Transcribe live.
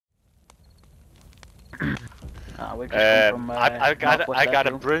We just come from, I got a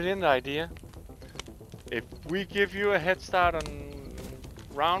Northwest brilliant idea. If we give you a head start on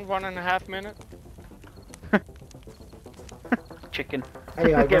round 1.5 minutes. Chicken.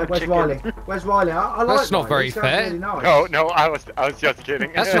 Anyway, where's Riley? Where's Riley? I like That's not Riley. very fair. Really nice. No, I was just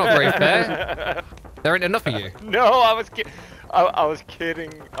kidding. That's not very fair. There ain't enough of you. No, I was kidding. I was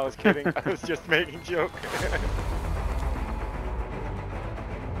kidding. I was just making a joke.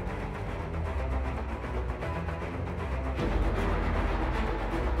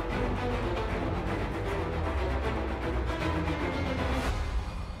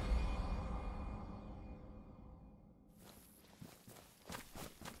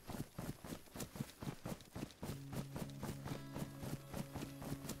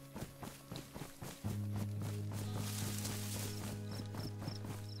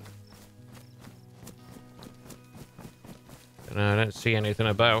 No, I don't see anything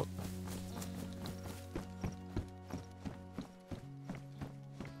about.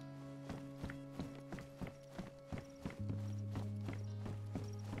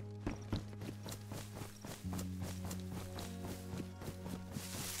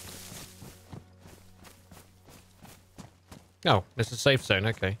 Oh, it's a safe zone,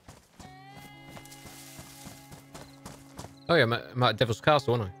 okay. Oh yeah, I'm at Devil's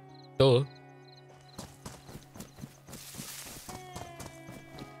Castle, aren't I? Duh.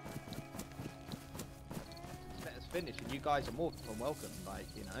 Finish and you guys are more than welcome, like,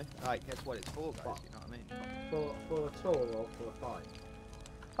 you know, like that's what it's for, guys, you know what I mean? For a tour or for a fight?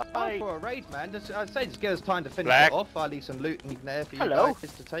 Oh, for a raid, man. I'd say just give us time to finish Black. it off. I'll leave some loot in there for you Hello.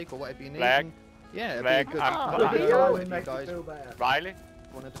 guys to take or whatever you need. Black. And, yeah, it'd Black. be a good I'm good fine. deal if It you makes me guys feel better. Riley,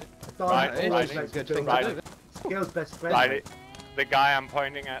 wanted to. Diamond Riley, always Riley, makes me good feel thing better. to do. Skill's best friend. Riley, the guy I'm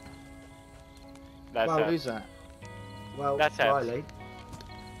pointing at. That's Well, Who's that? Well, That's it. Riley.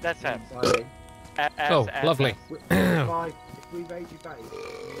 That's him. Riley. Oh, lovely. If we raid you base,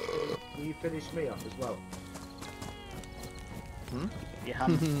 will you finish me off as well? Your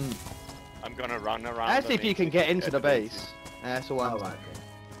hand. I'm gonna run around. Actually, if you can get into the base. That's all I'm Oh, right, okay.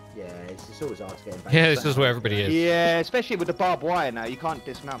 Yeah, it's always hard to get in base. Yeah, this is where everybody is. Yeah, especially with the barbed wire now. You can't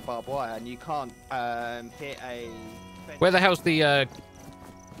dismount barbed wire and you can't hit a... Where the hell's the, Can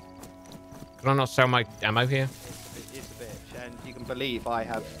I not sell my ammo here? It's a bitch, and you can believe I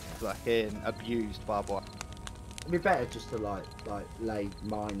have fucking abused barbed wire. It'd be better just to like lay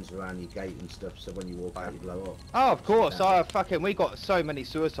mines around your gate and stuff, so when you walk out you blow up. Oh, of course. We got so many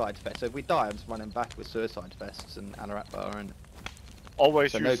suicide vests. So if we die, I'm just running back with suicide vests and anorak bar and.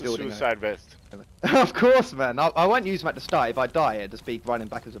 Always So use no the building suicide vest. Of course, man. I won't use them at the start. If I die, it'll just be running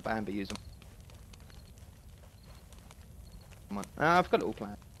back as a Bambi using. Come on. I've got it all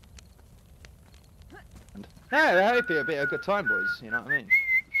planned. And, yeah, I hope it'll be a good time, boys. You know what I mean?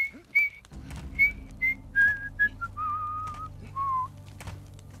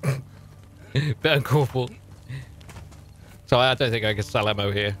 Better corporal. So I don't think I can sell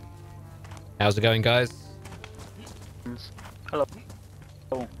ammo here. How's it going, guys? Hello.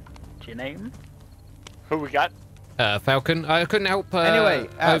 What's your name? Who we got? Falcon. I couldn't help. Anyway,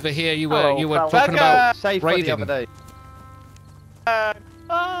 over here, you were Falcon. talking about Safe for the raiding. other day.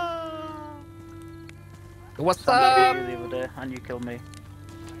 What's I up? killed you the other day, and you killed me.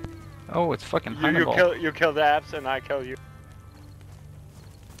 Oh, it's fucking Hannibal. You kill the apps and I kill you.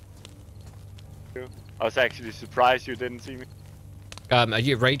 I was actually surprised you didn't see me. Are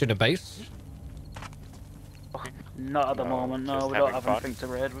you raiding a base? Not at the No, moment, no, just we don't having have fun. anything to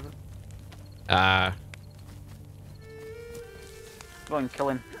raid with it. Go and kill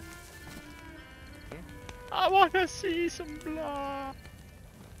him. I wanna see some blood.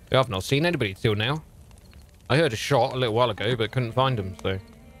 I've not seen anybody till now. I heard a shot a little while ago, but couldn't find him, so.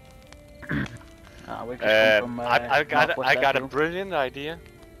 We just come from, I got a Northwest brilliant idea.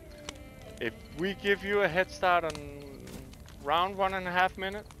 If we give you a head start on round 1.5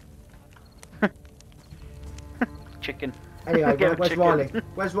 minutes. Chicken. Anyway, Get where's chicken. Riley?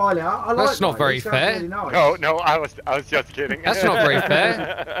 Where's Riley? I like That's not Riley. very He sounds fair. Really nice. No, I was just kidding. That's not very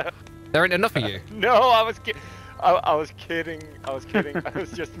fair. There ain't enough of you. No, I was kidding. I was kidding. I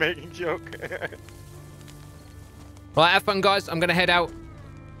was just making a joke. Right, have fun, guys. I'm gonna head out.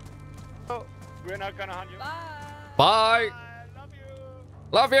 Oh, we're not gonna hunt you. Bye. Love you.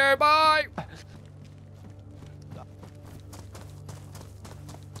 Love you. Bye.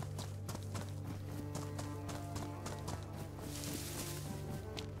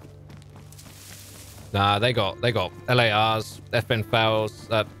 Nah, they got LARs, FN FALs,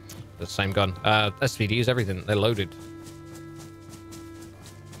 the same gun. SVDs, everything. They're loaded.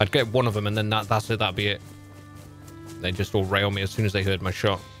 I'd get one of them and then that's it. That'd be it. They just all rail me as soon as they heard my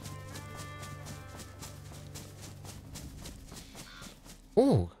shot.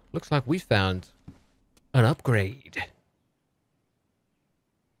 Oh, looks like we found an upgrade.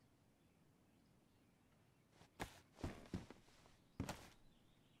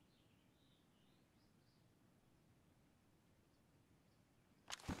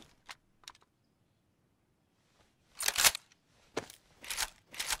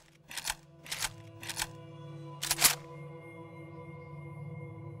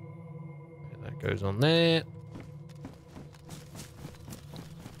 That goes on there.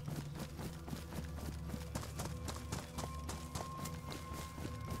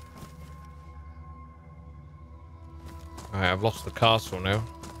 Alright, I've lost the castle now.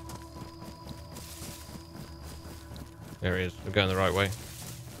 There he is. We're going the right way.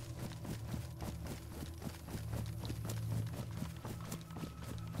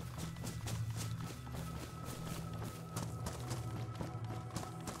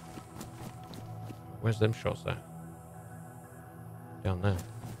 Where's them shots at? Down there.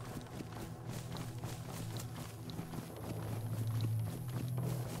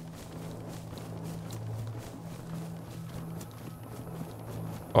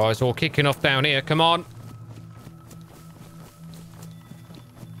 Oh, it's all kicking off down here. Come on.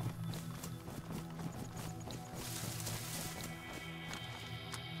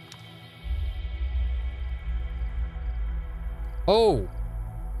 Oh.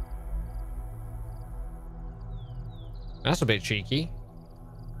 That's a bit cheeky.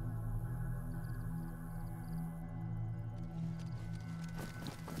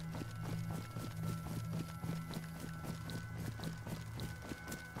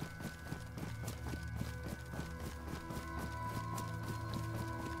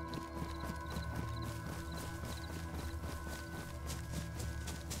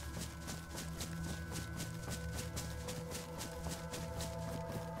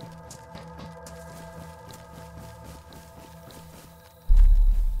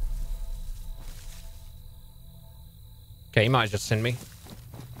 Okay, he might just send me.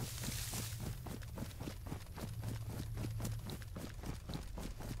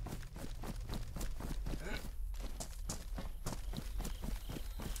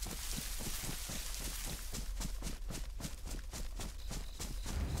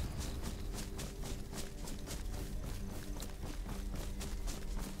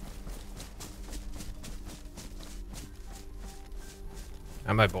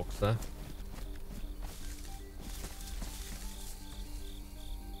 Ammo box there.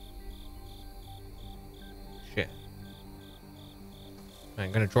 Shit.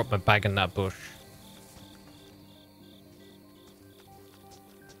 I'm gonna drop my bag in that bush.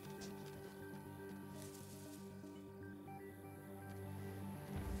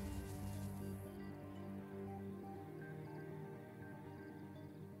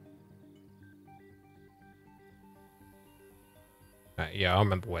 Yeah, I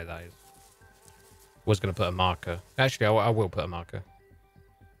remember where that is. Was gonna put a marker. Actually, I will put a marker.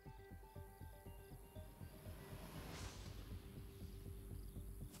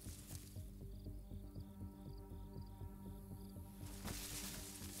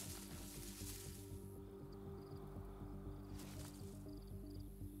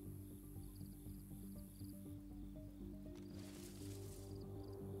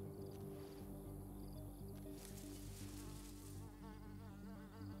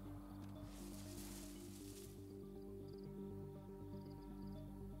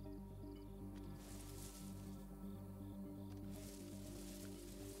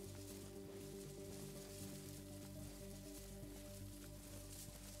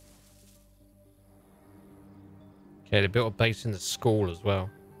 Okay, they built a base in the school as well.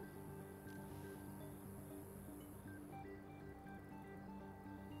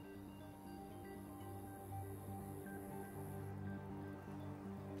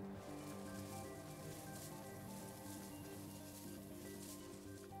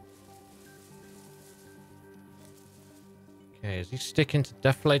 Okay, is he sticking to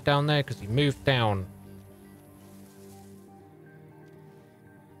deflate down there? Because he moved down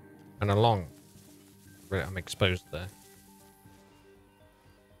and along. Right, I'm exposed there.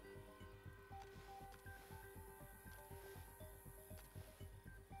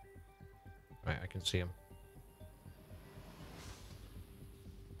 Right, I can see him.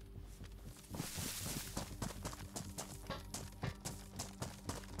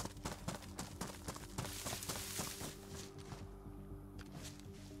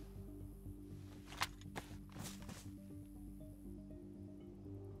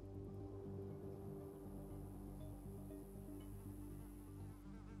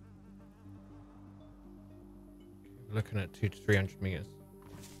 Looking at 200 to 300 meters.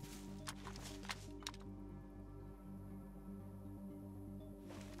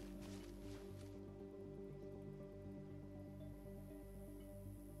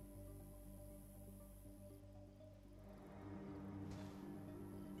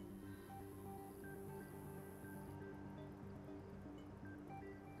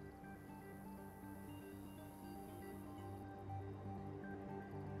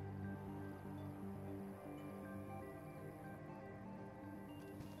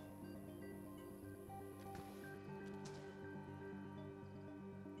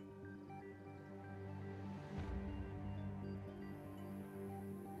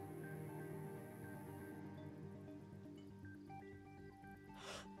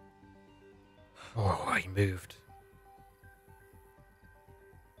 Oh, he moved.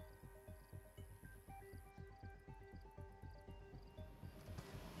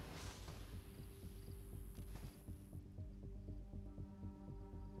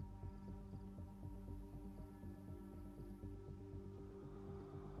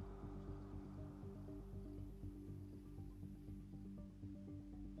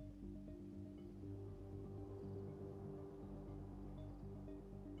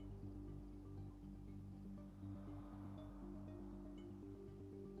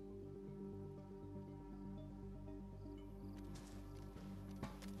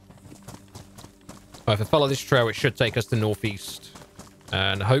 If I follow this trail, it should take us to northeast.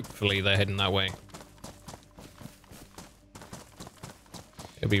 And hopefully they're heading that way.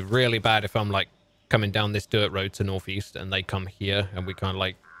 It'd be really bad if I'm like coming down this dirt road to northeast and they come here and we kind of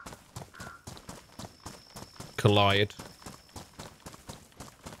like collide.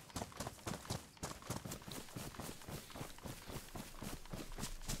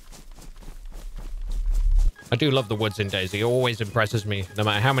 I do love the woods in DayZ. It always impresses me, no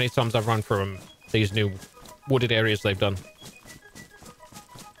matter how many times I've run through these new wooded areas they've done.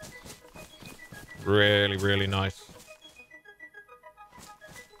 Really, really nice.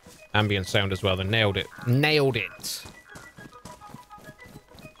 Ambient sound as well. They nailed it. Nailed it.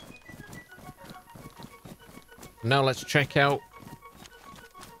 Now let's check out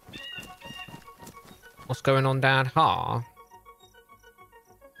what's going on down here.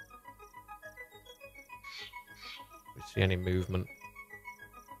 We see any movement?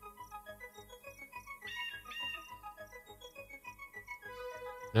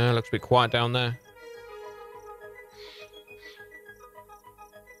 No, looks a bit quiet down there.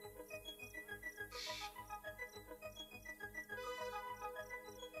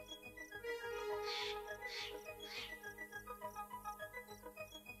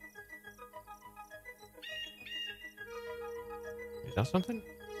 Is that something?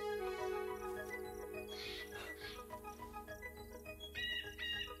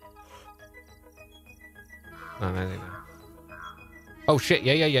 Oh, no, no. Oh shit,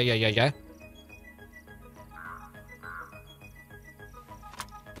 yeah.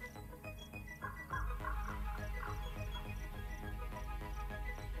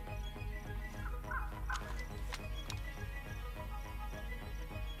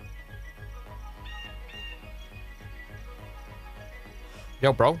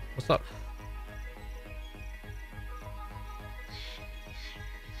 Yo, bro, what's up?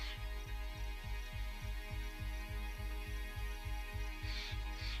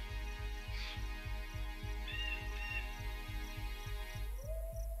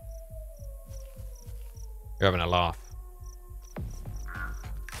 You're having a laugh.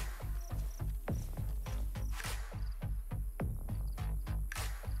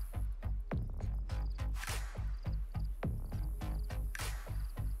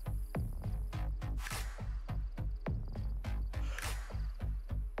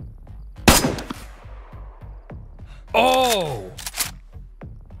 Oh!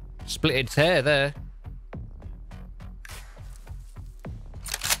 Split its hair there.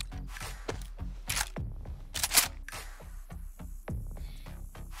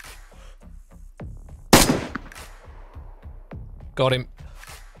 Got him.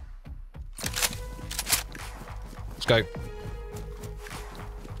 Let's go.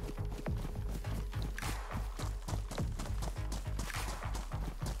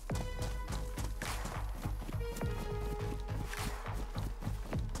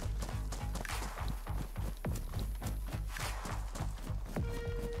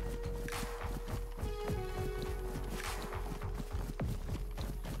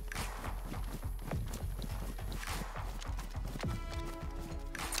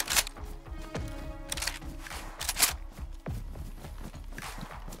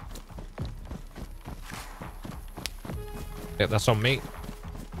 Yeah, that's on me.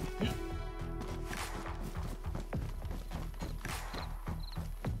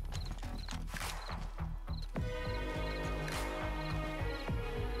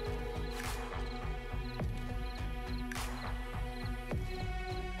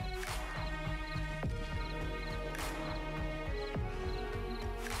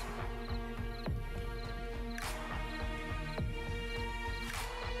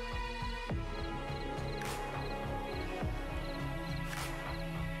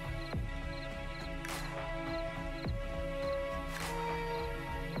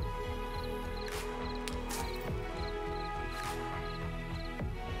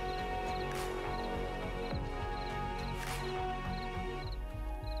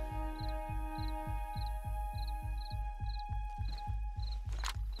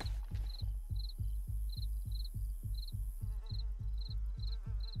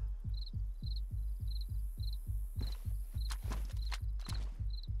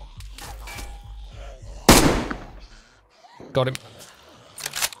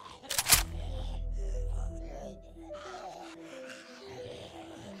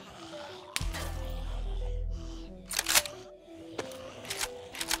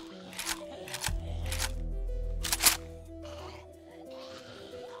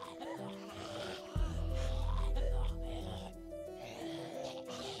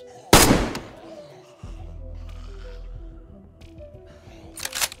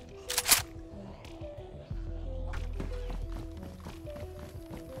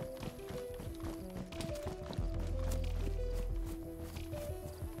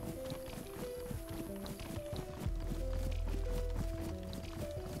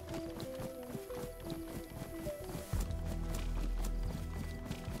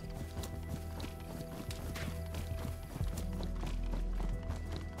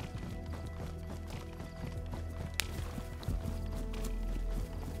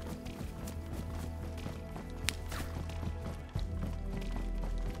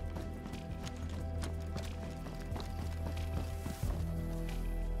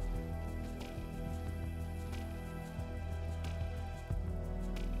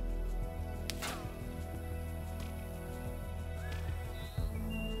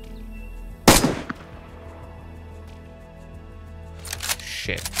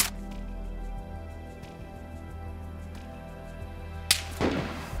 shit.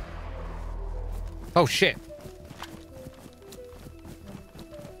 Oh shit.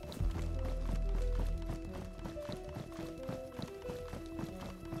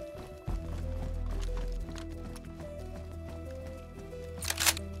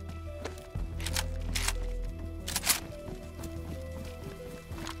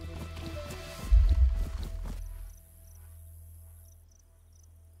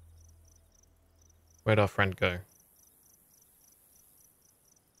 Where'd our friend go?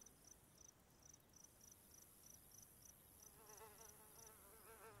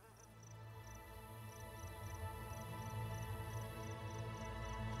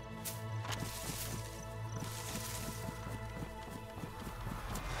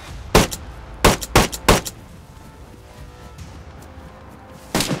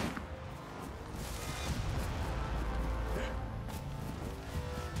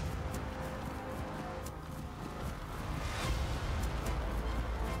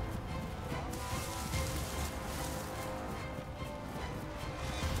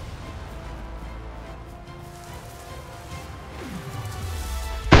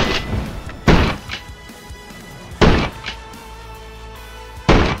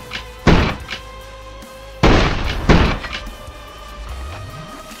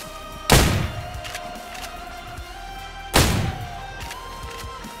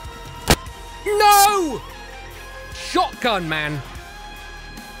 No! Shotgun, man.